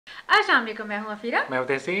अस्सलाम वालेकुम, मैं हूँ अफीरा। मैं हूं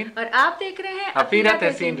तहसीन और आप देख रहे हैं अफीरा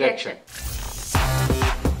तहसीन रिएक्शन।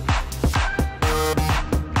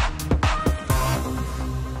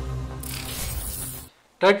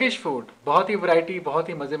 टर्किश फूड, बहुत ही वैरायटी, बहुत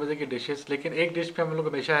ही मजे मजे की डिशेस, लेकिन एक डिश पे हम लोग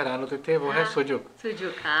हमेशा हैरान होते थे, वो है सुजुक।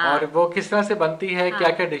 सुजुक, और वो किस तरह से बनती है,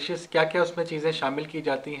 क्या क्या डिशेस, क्या क्या उसमें चीजें शामिल की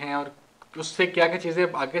जाती हैं और उससे क्या क्या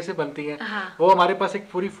चीजें आगे से बनती हैं, वो हमारे पास एक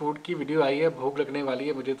पूरी फूड की वीडियो आई है। भूख लगने वाली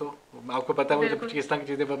है मुझे, तो आपको पता है मुझे किस तरह की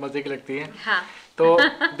चीजें बहुत मजे की लगती हैं। तो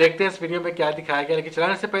देखते हैं इस वीडियो में क्या दिखाया गया। लेकिन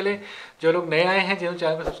चलाने से पहले जो लोग नए आए हैं, जिन्होंने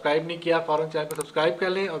चैनल को सब्सक्राइब नहीं किया, फौरन चैनल को सब्सक्राइब कर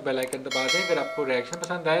लें और बेल आइकन दबा दें। अगर आपको रिएक्शन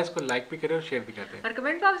पसंद आए, इसको लाइक भी करें और शेयर भी कर दें। और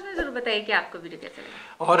कमेंट बॉक्स में जरूर बताइए कि आपको वीडियो कैसा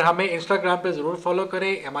लगा। और हमें इंस्टाग्राम पे जरूर फॉलो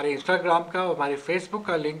करें। हमारे इंस्टाग्राम का और हमारे फेसबुक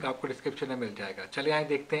का लिंक आपको डिस्क्रिप्शन में मिल जाएगा। चलिए आए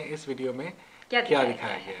देखते हैं इस वीडियो में क्या दिखाया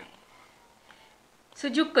गया है।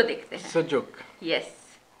 Sucuk को देखते हैं। Sucuk. Yes.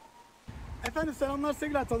 Efendim selamlar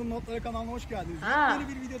sevgiler, Tadım Notları kanalına hoş geldiniz. Yeni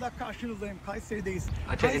bir videoda karşınızdayım. Kayseri'deyiz.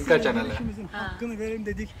 Kayseri'de hakkını verelim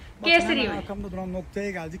dedik. Keseri mi? Arkamda duran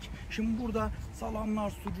noktaya geldik. Şimdi burada salamlar,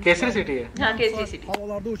 sucuk. Keseri City'ye. Keseri City.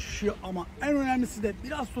 Havalarda uçuşuyor ama en önemlisi de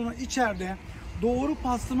biraz sonra içeride doğru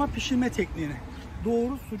pastırma pişirme tekniğini,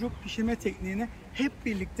 doğru sucuk pişirme tekniğini hep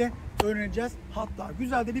birlikte öğreneceğiz. Hatta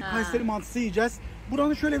güzel de bir Kayseri mantısı yiyeceğiz.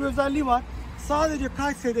 Buranın şöyle bir özelliği var. Sadece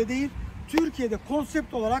Kayseri'de değil, Türkiye'de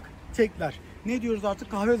konsept olarak tekler. Ne diyoruz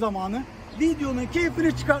artık? Kahve zamanı. Videonun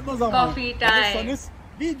keyfini çıkartma zamanı. Coffee time. Hazırsanız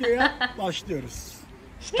videoya başlıyoruz.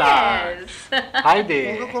 Start.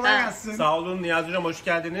 Haydi. Tolga kolay gelsin. Sağ olun Niyazi Hocam, hoş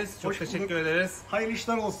geldiniz. Çok Hoş teşekkür bulduk. ederiz. Hayırlı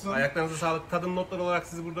işler olsun. Ayaklarınıza sağlık. Tadım notları olarak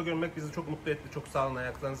sizi burada görmek bizi çok mutlu etti. Çok sağ olun,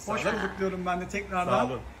 ayaklarınıza Hoş sağlık. bulduk diyorum ben de tekrardan. Sağ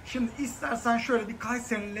olun. Şimdi istersen şöyle bir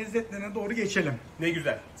Kayseri'nin lezzetlerine doğru geçelim. Ne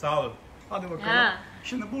güzel. Sağ olun. Hadi bakalım.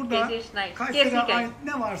 Şimdi burada Kayseri'ye ait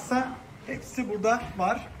ne varsa hepsi burada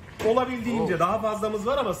var. Olabildiğince daha fazlamız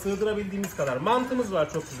var ama sığdırabildiğimiz kadar. Mantımız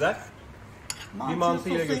var, çok güzel. Bir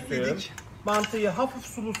mantıyla gösteriyorum. Mantıyı hafif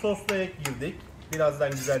sulu sosla girdik.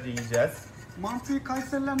 Birazdan güzelce yiyeceğiz. Mantıyı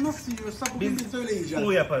Kayseriler nasıl yiyorsa bugün biz öyle yiyeceğiz.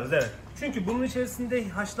 Sulu yaparız, evet. Çünkü bunun içerisinde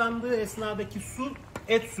haşlandığı esnadaki su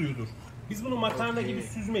et suyudur. Biz bunu makarna gibi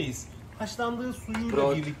süzmeyiz. Haşlandığı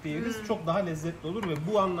suyuyla birlikte yeriz. Çok daha lezzetli olur ve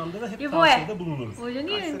bu anlamda da hep tavsiyede bulunuruz. वो जो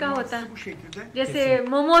नहीं इनका होता है, Bu şekilde. जैसे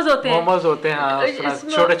मोमोज होते हैं। मोमोज होते हैं, हाँ,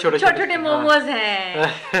 छोटे छोटे छोटे मोमोज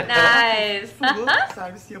हैं। Nice. Sulu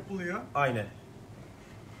servis yapılıyor. Aynen.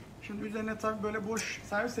 Şimdi üzerine tabii böyle boş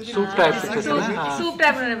servis edilmiş. Soup type soup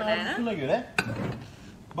type में बनाया ना। Suna göre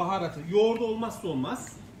baharatı, yoğurdu olmazsa olmaz.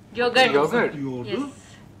 Yogurt. Yogurt. Yoğurdu. Yes.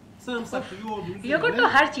 Sarımsaklı yoğurdun üzerine Yoğurt तो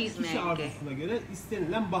हर चीज में kişi है इनके। arzusuna göre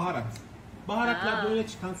istenilen baharat. Baharatlarda öne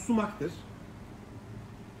çıkan sumaktır.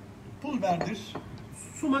 Pul biberdir.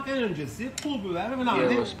 Sumak en öncesi, pul biber ve Yeah,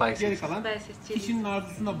 nane. spices. Geri kalan Spices, kişinin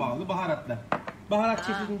arzusuna bağlı baharatlar. Baharat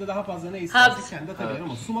çeşidinde daha fazla ne isterse kendi atabilir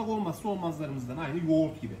ama sumak olmazsa olmazlarımızdan, aynı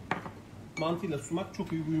yoğurt gibi. Mantıyla sumak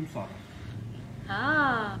çok iyi uyum sağlar.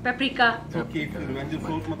 हाँ, paprika। Çok keyiflidir. Bence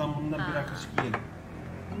soğutmadan bundan birer kaşık yiyelim.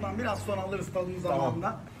 Bundan biraz sonra alırız tadım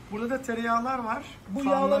zamanında. Burada da tereyağlar var. Bu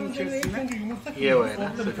Soğanların yağların üzerine ilk içerisine. önce yumurta İyi kırıyoruz. öyle.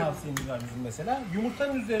 Orada bir tavsiyemiz var bizim mesela.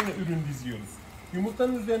 Yumurtanın üzerine ürün diziyoruz.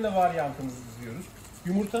 Yumurtanın üzerine varyantımızı diziyoruz.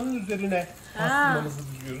 Yumurtanın üzerine pastırmamızı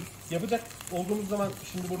diziyoruz. Yapacak olduğumuz zaman,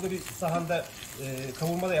 şimdi burada bir sahanda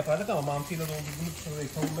kavurma da yapardık ama mantıyla doldurduğumuz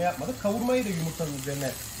sırayı kavurma yapmadık. Kavurmayı da yumurtanın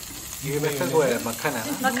üzerine Mesela bu makana.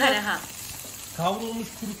 मखाना, हाँ। kavrulmuş,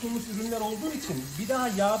 kurutulmuş ürünler olduğu için bir daha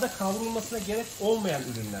yağda kavrulmasına gerek olmayan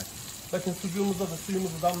ürünler. Bakın sucuğumuza da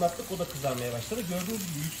suyumuzu damlattık, o da kızarmaya başladı. Gördüğünüz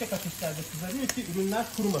gibi yüksek ateşlerde kızarıyor ki ürünler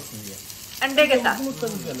kurumasın diye. अंडे के साथ।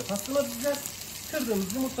 Yumurtanın üzerine pastırma dizeceğiz.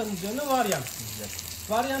 Kırdığımız yumurtanın üzerine varyant dizeceğiz.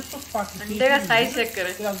 Varyant çok farklı. अंडे का size check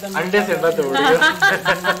करें। अंडे से ना तोड़ दिया,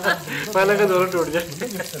 पहले का दोनों टूट जाए।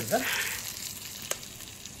 göstereceğim.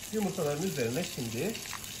 Yumurtaların üzerine şimdi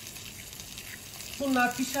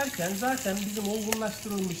bunlar pişerken zaten bizim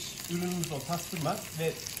olgunlaştırılmış ürünümüz o pastırma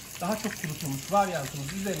ve daha çok kurutulmuş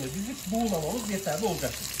varyantımız üzerine dizip buğulamamız yeterli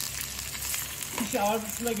olacaktır. Kişi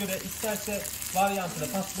arzusuna göre isterse varyantıyla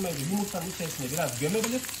pastırmayı da yumurtanın içerisine biraz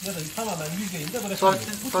gömebilir ya da tamamen yüzeyinde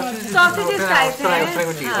bırakabilir. Bu sadece Sausages type है।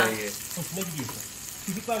 hoşuna gidiyorsa.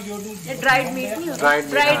 Çocuklar gördüğünüz gibi. Dried meat नहीं होता। Dried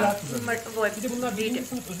Dried Bir de bunlar birinci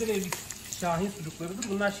sınıf özel evlilik Şahin sucuklarıdır.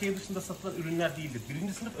 Bunlar şehir dışında satılan ürünler değildir.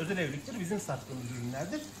 Birinci sınıf özel evliliktir. Bizim sattığımız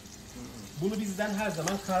ürünlerdir. Bunu bizden her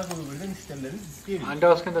zaman kargo yoluyla müşterilerimiz isteyebilir. अंडा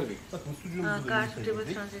उसके अंदर भी। Bakın sucuğumuzu da car suitable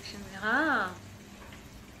birlikte transaction में, हाँ।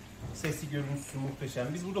 sesi görüntüsü muhteşem.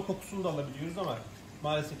 Biz burada kokusunu da alabiliyoruz ama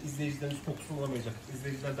maalesef izleyicilerimiz kokusunu alamayacak.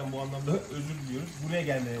 İzleyicilerden bu anlamda özür diliyoruz. Buraya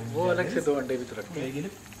gelmeye वो अलग से दो अंडे भी तो रखते buraya हैं।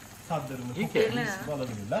 gelip tadlarını, İyi ki. kokularını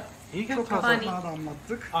alabilirler. ये क्या Çok था? az daha da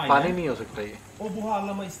anlattık. Aynen. पानी नहीं हो सकता ये। O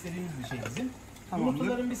buharlama istediğimiz bir şey bizim. Tamamdır.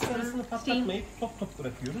 Yumurtaların biz sarısını patlatmayıp top top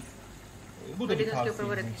bırakıyoruz. Bu da bir tavsiye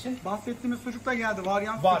bizim için. Bahsettiğimiz sucuk da geldi.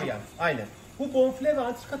 Varyant. Varyant, aynen. Bu bonfile ve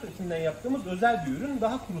antrikot etinden yaptığımız özel bir ürün.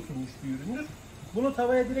 Daha kurutulmuş bir üründür. Bunu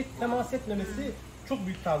tavaya direkt temas etmemesi çok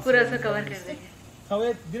büyük tavsiye. Burası cover kırdık.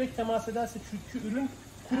 Tavaya direkt temas ederse çünkü ürün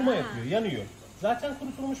kuruma yapıyor, yanıyor. Zaten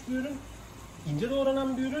kurutulmuş bir ürün, ince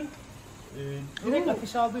doğranan bir ürün. Direkt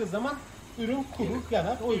ateş aldığı zaman ürün kurur,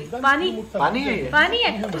 yanar. O yüzden Pani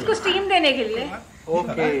है उसको स्टीम देने के लिए।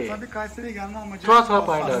 Okay Tabii Kayseri'ye gelme amacı. थोड़ा सा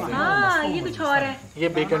पॉइंट डाल दें हाँ ये कुछ और है। ये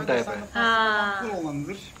बेकन टाइप है हाँ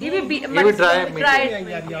olanıdır. ये भी ये भी ड्राई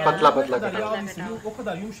पतला पतला kadar yağlısı, o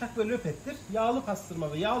kadar yumuşak ve löp ettir. Yağlı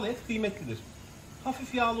pastırma ve yağlı et kıymetlidir.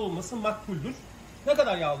 Hafif yağlı olması makbuldür. Ne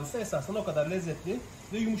kadar yağlıysa esasen o kadar lezzetli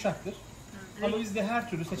ve yumuşaktır. Ama bizde her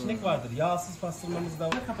türlü seçenek vardır. Yağsız pastırmamız da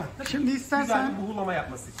var. Kapattık. Şimdi Güzel istersen bir buğulama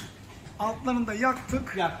yapması için. altlarını da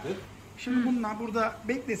yaktık. Yaktık. Şimdi bunlar burada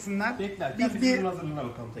beklesinler. Beklerken Biz biz bir ürün hazırlığına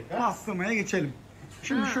bakalım tekrar. pastırmaya geçelim.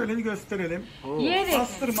 Şimdi şöyle bir gösterelim. ये देखें।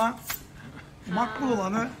 Pastırma makbul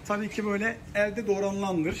olanı tabii ki böyle elde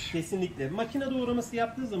doğranılandır. Kesinlikle. Makine doğraması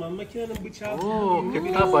yaptığı zaman makinenin bıçağı ओह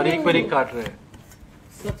कितना बारीक बारीक काट रहे हैं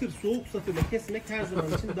satır, soğuk satırla kesmek her zaman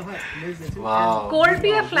için daha lezzetli. Wow. Cold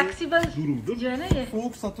भी है फ्लेक्सिबल Durumdur. जो है ना ये।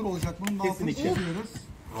 Soğuk satır olacak. Bunun da altını Kesinlikle. çiziyoruz.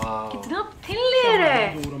 वाह कितना थिन लेयर है।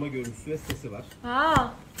 Doğrama görüntüsü ve sesi var. वाह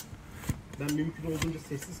Ben mümkün olduğunca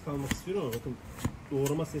sessiz kalmak istiyorum ama bakın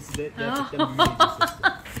doğrama sesi de gerçekten büyüleyici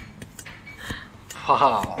sesli.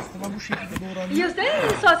 हाँ Pastırma bu şekilde ये doğranıyor. उसने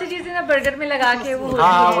सॉसेजेस ना बर्गर में लगा के वो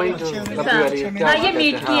हाँ होती वही है। जो हाँ, लंबी वाली है क्या हाँ ये कहते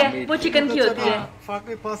मीट हैं? की हाँ, है मीट वो की। चिकन की होती है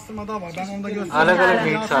Farklı bir pastırma daha var. Ben onu da अलग göstereyim. अलग मीट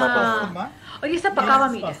सारा Yağsız पास्ता pastırma. और ये सब पका हुआ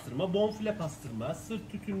मीट है। Pastırma, bonfile pastırma,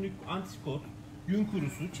 sırt tütünlük antrikot, yün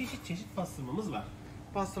kurusu, çeşit çeşit pastırmamız var.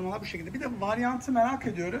 Pastırmalar bu şekilde. Bir de varyantı merak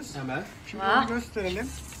ediyoruz. Hemen. Şimdi Vah. onu gösterelim.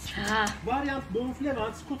 हाँ Varyant bonfile ve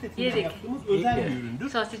antrikot etinden Yedik. yaptığımız özel İyi. bir üründür.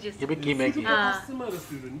 Sausages ये भी कीमे की Sucuk है। ve हाँ। pastırma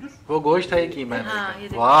arası üründür. वो गोश्त है ये कीमा है हाँ ये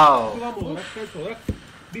देखो। Wow Kıvam olarak, kalite olarak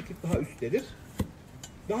bir tık daha üsttedir.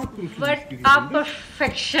 Daha kurutulmuş but bir आप üründür.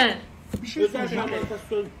 Perfection. Bir şey Özel soracağım.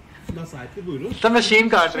 fermentasyona sahipti. Buyurun. सब मशीन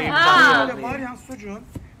काट रही है हाँ। इंसान Böyle काट रही है। varyant sucuğun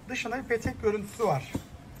dışında bir petek görüntüsü var.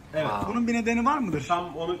 Evet. Aa. Bunun bir nedeni var mıdır?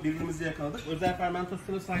 Tam onu birbirimizi yakaladık. Özel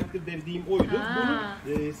fermentasyona sahiptir dediğim oydu.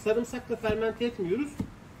 Bunu sarımsakla fermente etmiyoruz.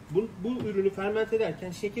 Bu ürünü fermente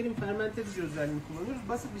ederken şekerin fermente edici özelliğini kullanıyoruz.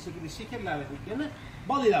 Basit bir şekilde şeker ilave etmek yerine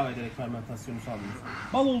bal ilave ederek fermentasyonu sağlıyoruz.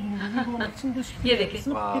 Bal olduğunu vurgulamak için dış Yedik.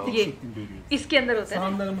 kısmı Wow. petek Ye. şeklinde örüyoruz. इसके अंदर होता है ना।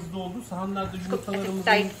 Sahanlarımızda oldu. Sahanlarda yumurtalarımızın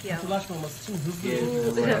Tight kiya. kutulaşmaması için hızlı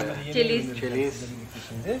bir Chilies.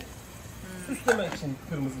 Şimdi süslemek için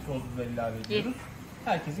kırmızı toz biber ilave ediyoruz.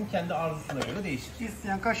 Herkesin kendi arzusuna göre değişir.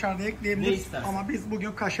 İsteyen kaşar da Ne ekleyebilir istersen. ama biz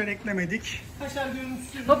bugün kaşar eklemedik. Kaşar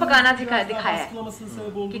görüntüsü वो पकाना biraz daha दिखाया है baskılamasının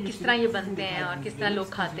sebebi olduğu कि किस için तरह ये sizin बनते de हैं और किस तरह लोग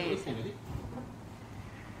खाते हैं इसे।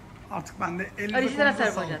 Artık ben de और elinize इसी तरह konuda सर्व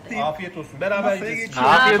हो sağlık जाता है। diyeyim. Afiyet olsun. Beraber Masaya yiyeceğiz.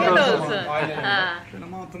 geçiyoruz. Afiyet Afiyet olsun. olsun. Aynen öyle. हाँ Şöyle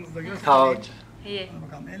mantımızı da खाओ göstereyim. ये Hadi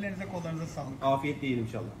bakalım ellerinize kollarınıza sağlık. Afiyet değil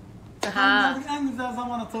inşallah. हाँ Geldik en güzel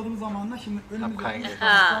zamana, tadım zamanla. Şimdi önümüzde Kapkaydı. 3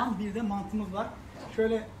 tane soğan, bir de mantımız var.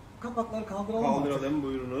 Şöyle kapakları kaldıralım mı? Kaldıralım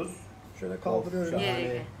buyurunuz. Şöyle kaldırıyorum. Of, ये şahane.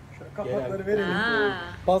 देखें। Şöyle kapakları Gelen- verelim. हाँ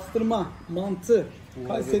Pastırma, mantı,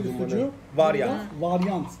 Kayseri Umarım. sucuğu, Varyant.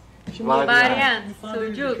 varyant. Şimdi Varyant. वारियन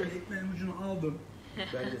müsaadenizle सुजुक şöyle ekmeğin ucunu aldım.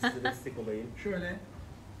 Ben de size destek olayım. Şöyle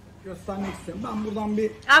göstermek istiyorum. Ben buradan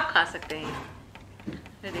bir आप खा सकते हैं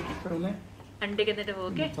ये देखिए şöyle अंडे के अंदर वो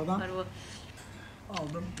के Tamam. और वो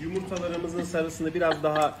aldım. Yumurtalarımızın sarısını biraz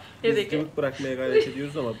daha Evet. cıvık bırakmaya gayret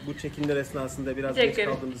ediyoruz ama bu çekimler esnasında biraz geç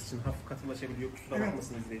Çekelim. kaldığımız için hafif katılaşabiliyor. Kusura Evet.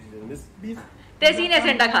 bakmasın izleyicilerimiz. Biz देसी से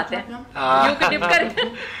अंडा खाते हैं यू को डिप कर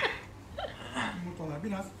yumurtalar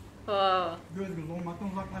biraz ओह göz göz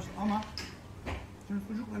olmaktan uzaklaştı ama şimdi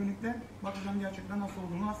sucukla birlikte bakacağım gerçekten nasıl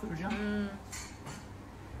olduğunu nasıl söyleyeceğim.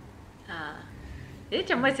 हाँ ये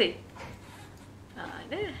चम्मच से हाँ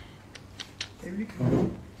ने Evlilik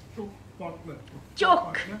çok farklı. Çok.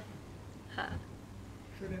 farklı. Ha.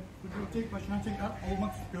 Şöyle sucuğu tek başına tekrar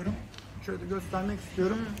almak istiyorum. Şöyle göstermek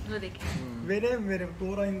istiyorum. वो देखिए Verev verev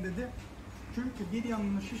doğrayın dedi. Çünkü bir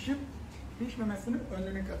yanını şişip pişmemesini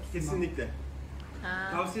önlemek açısından. Kesinlikle.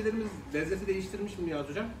 हाँ Tavsiyelerimiz lezzeti değiştirmiş mi Niyazi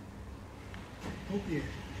Hocam? Çok iyi.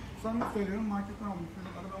 Sana söylüyorum marketten aldım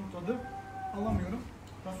sucukları ben bu tadı alamıyorum.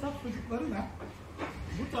 Kasap sucukları da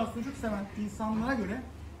bu tarz sucuk seven insanlara göre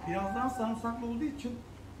biraz daha sarımsaklı olduğu için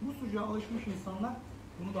bu sucuğa alışmış insanlar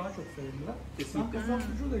bunu daha çok seviyorlar. Kesinlikle. Ben kasap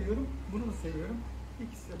sucuğu da yiyorum, bunu da seviyorum.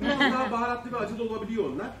 İkisi de. Biraz daha baharatlı ve acı da olabiliyor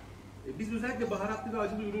onlar. Biz özellikle baharatlı ve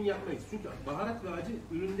acılı ürün yapmayız. Çünkü baharat ve acı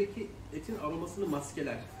üründeki etin aromasını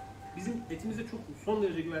maskeler. Bizim etimize çok son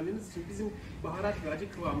derece güvendiğimiz için bizim baharat ve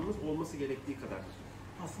acı kıvamımız olması gerektiği kadardır.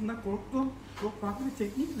 Aslında korktum. Çok farklı bir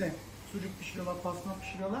teknikle sucuk pişiriyorlar, pastırma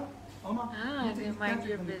pişiriyorlar. Ama bu teknik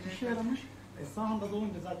gerçekten işe yaramış. Sağında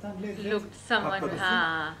dolunca zaten lezzet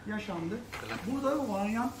yaşandı. Burada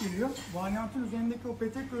varyant geliyor. Varyantın üzerindeki o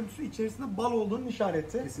petek görüntüsü içerisinde bal olduğunun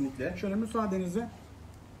işareti. Kesinlikle. Şöyle müsaadenizle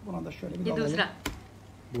buna da şöyle bir dalalım.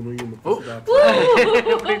 Bunun yumurtası daha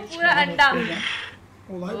Pura anda.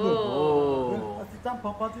 Olay bu. Böyle hafiften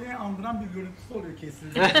papatyayı andıran bir görüntüsü oluyor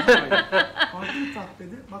kesinlikle. Farklı bir tat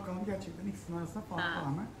dedi. Bakalım gerçekten ikisinin arasında fark var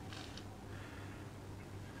mı?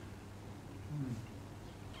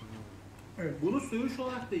 Evet. Bunu söğüş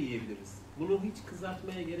olarak da yiyebiliriz. Bunu hiç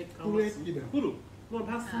kızartmaya gerek kalmaz. Kuru et gibi. Kuru. Normal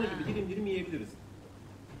pastırma gibi dilim dilim yiyebiliriz.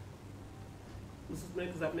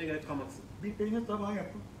 Isıtmaya, kızartmaya gerek kalmaksın. Bir peynir tabağı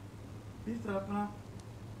yapıp bir tarafına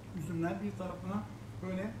üzümler, bir tarafına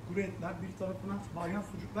böyle kuru etler, bir tarafına varyant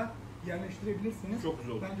sucuklar yerleştirebilirsiniz. Çok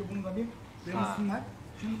güzel olur. Bence bunu da bir denesinler.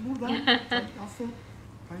 Şimdi burada asıl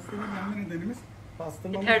Kayseri'ye gelme nedenimiz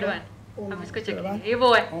pastırmamız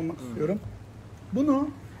almak istiyorum. Bunu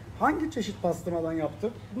hangi çeşit pastırmadan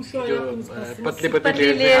yaptık? Bu şu an yaptığımız pastırma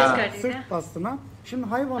sırt pastırma. Şimdi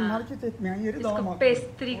hayvanın hareket etmeyen yeri daha makul. Belli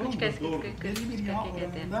bir yağ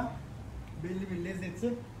oranında belli bir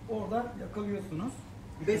lezzeti orada yakalıyorsunuz.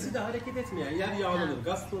 Besi de hareket etmeyen yer yağlanır.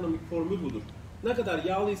 Gastronomik formül budur. Ne kadar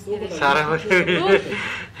yağlıysa o kadar Sarhoş.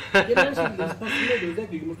 Genel şekilde biz pastırmayı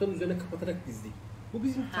özellikle yumurtanın üzerine kapatarak dizdik. Bu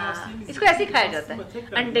bizim tavsiyemiz. इसको ऐसे ही खाया जाता है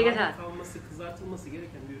अंडे के साथ. Kalması, kızartılması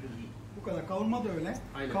gereken bir ürün değil. Bu kadar. Kavurma da öyle.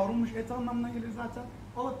 Aynen. Kavrulmuş et anlamına gelir zaten.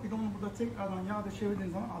 Alıp bir de onu burada tekrardan yağda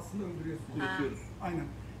çevirdiğiniz zaman aslında öldürüyorsunuz. Kurutuyoruz. Aynen.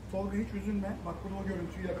 Tolga hiç üzülme. Bak burada o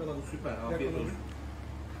görüntüyü yakaladı. Süper. Afiyet olsun.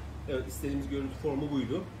 Evet, istediğimiz görüntü formu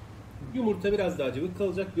buydu. Yumurta biraz daha cıvık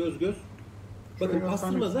kalacak, göz göz. Bakın Şöyle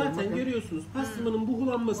pastırma zaten bakın. Görüyorsunuz. Pastırmanın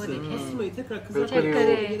buğulanması, pastırmayı tekrar kızartmaya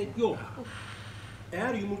gerek yok.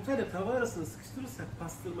 Eğer yumurtayla tava arasını sıkıştırırsak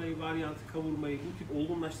pastırmayı, varyantı, kavurmayı, bu tip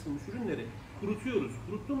olgunlaştırılmış ürünleri kurutuyoruz.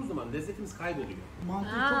 Kuruttuğumuz zaman lezzetimiz kayboluyor.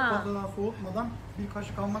 Mantıyı çok fazla daha soğutmadan bir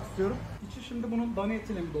kaşık almak istiyorum. İçi şimdi bunun dana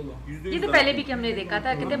etiyle mi dolu? ये तो पहले भी हमने देखा था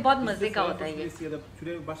कहते हैं बहुत मजे का होता है ये. Ya da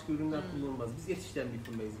türev başka ürünler kullanılmaz. Biz yetiştiren bir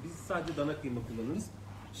firmayız. Biz sadece dana kıyma kullanırız.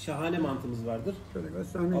 Şahane mantımız vardır. Şöyle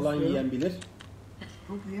göstermek Alan istiyorum. yiyen bilir.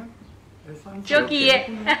 Çok iyi. Çok iyi.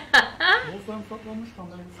 Bol sarımsak olmuş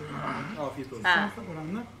kamerayı söylüyorum. Afiyet olsun. Sarımsak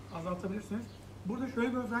oranını azaltabilirsiniz. Burada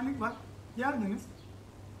şöyle bir özellik var. Geldiniz,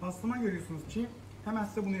 pastırma görüyorsunuz çiğ. Hemen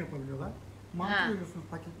size bunu yapabiliyorlar. Mantı görüyorsunuz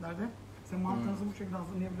paketlerde. Size mantınızı bu şekilde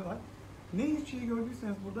hazırlayabiliyorlar. Neyi çiğ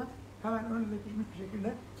gördüyseniz burada hemen önünüze pişmiş bir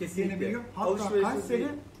şekilde yenebiliyor. Hatta Kayseri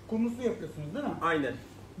kumrusu yapıyorsunuz değil mi? Aynen.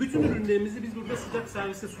 Bütün ürünlerimizi biz burada sıcak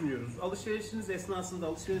servise sunuyoruz. Alışverişiniz esnasında,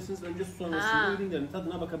 alışverişiniz öncesi sonrasında ürünlerin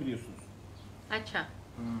tadına bakabiliyorsunuz. अच्छा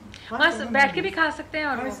बस बैठ के भी खा सकते हैं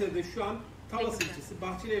और वो Kayseri'de şu an Talas ilçesi,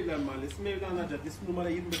 Bahçeli Evler Mahallesi, Mevlana Caddesi numara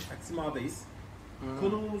 25 Taksim A'dayız.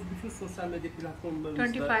 Konumumuz bütün sosyal medya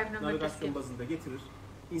platformlarımızda navigasyon bazında getirir.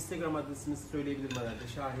 Instagram adresimizi söyleyebilirim herhalde.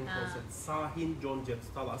 ŞAHİN konsept, SAHİN John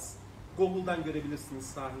Jet Talas. Google'dan görebilirsiniz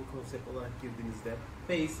SAHİN konsept olarak girdiğinizde.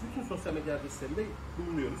 Face, bütün sosyal medya adreslerinde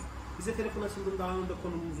bulunuyoruz. Bize telefon açıldığında anında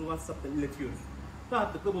konumumuzu WhatsApp'tan iletiyoruz.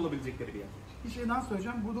 Rahatlıkla bulabilecekleri bir yer. Bir şey daha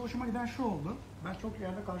söyleyeceğim. Burada hoşuma giden şu oldu. Ben çok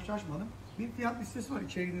yerde karşılaşmadım. Bir fiyat listesi var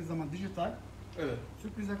içeri girdiğiniz zaman dijital. Evet.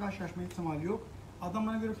 Sürprize karşılaşma ihtimali yok.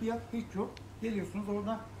 Adamlara göre fiyat hiç yok. Geliyorsunuz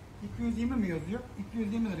orada 220 mi yazıyor?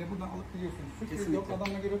 220 liraya buradan alıp gidiyorsunuz. Sürpriz yok,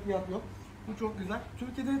 adamlara göre fiyat yok. Bu çok güzel.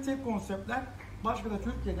 Türkiye'de tek konseptler, başka da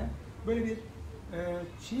Türkiye'de böyle bir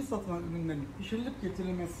çiğ satılan ürünlerin pişirilip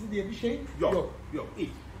getirilmesi diye bir şey yok. Yok. İlk.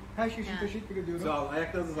 Her şey için teşekkür ediyorum. Sağ olun.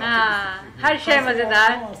 Ayaklarınızı sağlık. her şey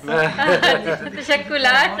मजेदार.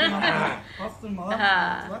 Teşekkürler. Pastırmalar,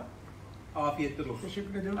 mantılar. Afiyetler olsun.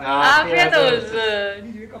 Teşekkür ediyorum. Afiyet olsun.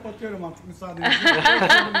 Videoyu kapatıyorum artık müsaadenizle.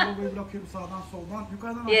 Logoyu bırakıyorum sağdan soldan.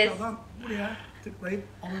 Yukarıdan aşağıdan buraya tıklayıp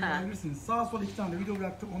abone olabilirsiniz. Sağ sol iki tane de video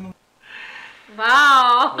bıraktık. Onu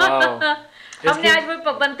वाह हमने आज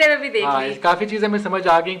वो बनते हुए भी देख ली. काफी चीजें हमें समझ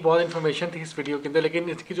आ गई, बहुत इन्फॉर्मेशन थी इस वीडियो के अंदर, लेकिन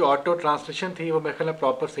इसकी जो ऑटो ट्रांसलेशन थी वो मेरे ख्याल में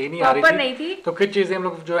प्रॉपर सही नहीं आ रही थी. तो कुछ चीजें हम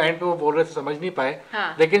लोग जो एंड पे वो बोल रहे थे समझ नहीं पाए.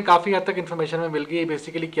 लेकिन काफी हद तक इन्फॉर्मेशन में मिल गई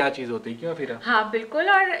बेसिकली क्या चीज होती है. क्यों फिर? हाँ बिल्कुल.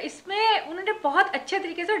 और इसमें उन्होंने बहुत अच्छे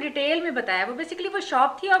तरीके से और डिटेल में बताया. वो बेसिकली वो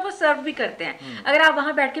शॉप थी और वो सर्व भी करते हैं. अगर आप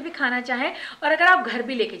वहाँ बैठ के भी खाना चाहें और अगर आप घर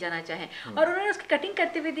भी लेके जाना चाहें. और उन्होंने उसकी कटिंग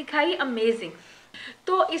करते हुए दिखाई. अमेजिंग.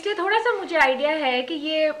 तो इसलिए थोड़ा सा मुझे आइडिया है कि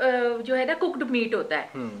ये जो है ना कुक्ड मीट होता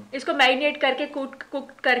है. इसको मैरिनेट करके कुक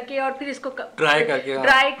करके और फिर इसको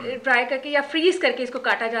ड्राई करके या फ्रीज करके इसको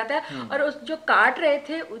काटा जाता है. और उस जो काट रहे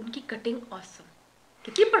थे उनकी कटिंग ऑसम,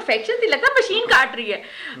 कितनी परफेक्शन थी, लगता है मशीन काट रही है.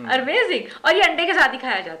 अमेजिंग. और ये अंडे के साथ ही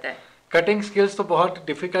खाया जाता है. कटिंग स्किल्स तो बहुत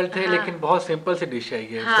डिफिकल्ट है, लेकिन बहुत सिंपल सी डिश है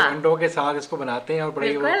ये। तो अंडों के साथ इसको बनाते हैं और बड़े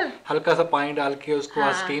हल्का सा पानी डाल के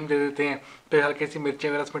उसको स्टीम दे देते हैं, फिर हल्की सी मिर्ची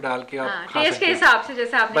वगैरह उसमें डाल के आप खा टेस्ट के हिसाब से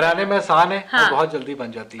जैसे आपने बनाने में आसान है और बहुत जल्दी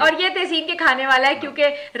बन जाती है। और ये तहसीन के खाने वाला है क्योंकि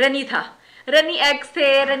रनी था, रनी एग्स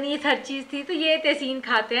थे, रनी हर चीज थी, तो ये तहसीन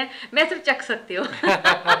खाते हैं, मैं सिर्फ चख सकती हूँ।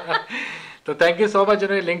 तो थैंक यू सो मच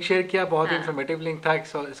जिन्होंने लिंक शेयर किया, बहुत ही इन्फॉर्मेटिव लिंक था।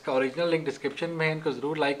 इसका ओरिजिनल लिंक डिस्क्रिप्शन में है, इनको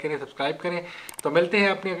जरूर लाइक करें, सब्सक्राइब करें। तो मिलते हैं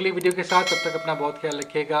अपनी अगली वीडियो के साथ, तब तक अपना बहुत ख्याल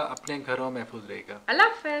रखिएगा, अपने घरों में महफूज रहेगा। अल्लाह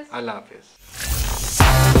हाफिज़। अल्लाह हाफिज़।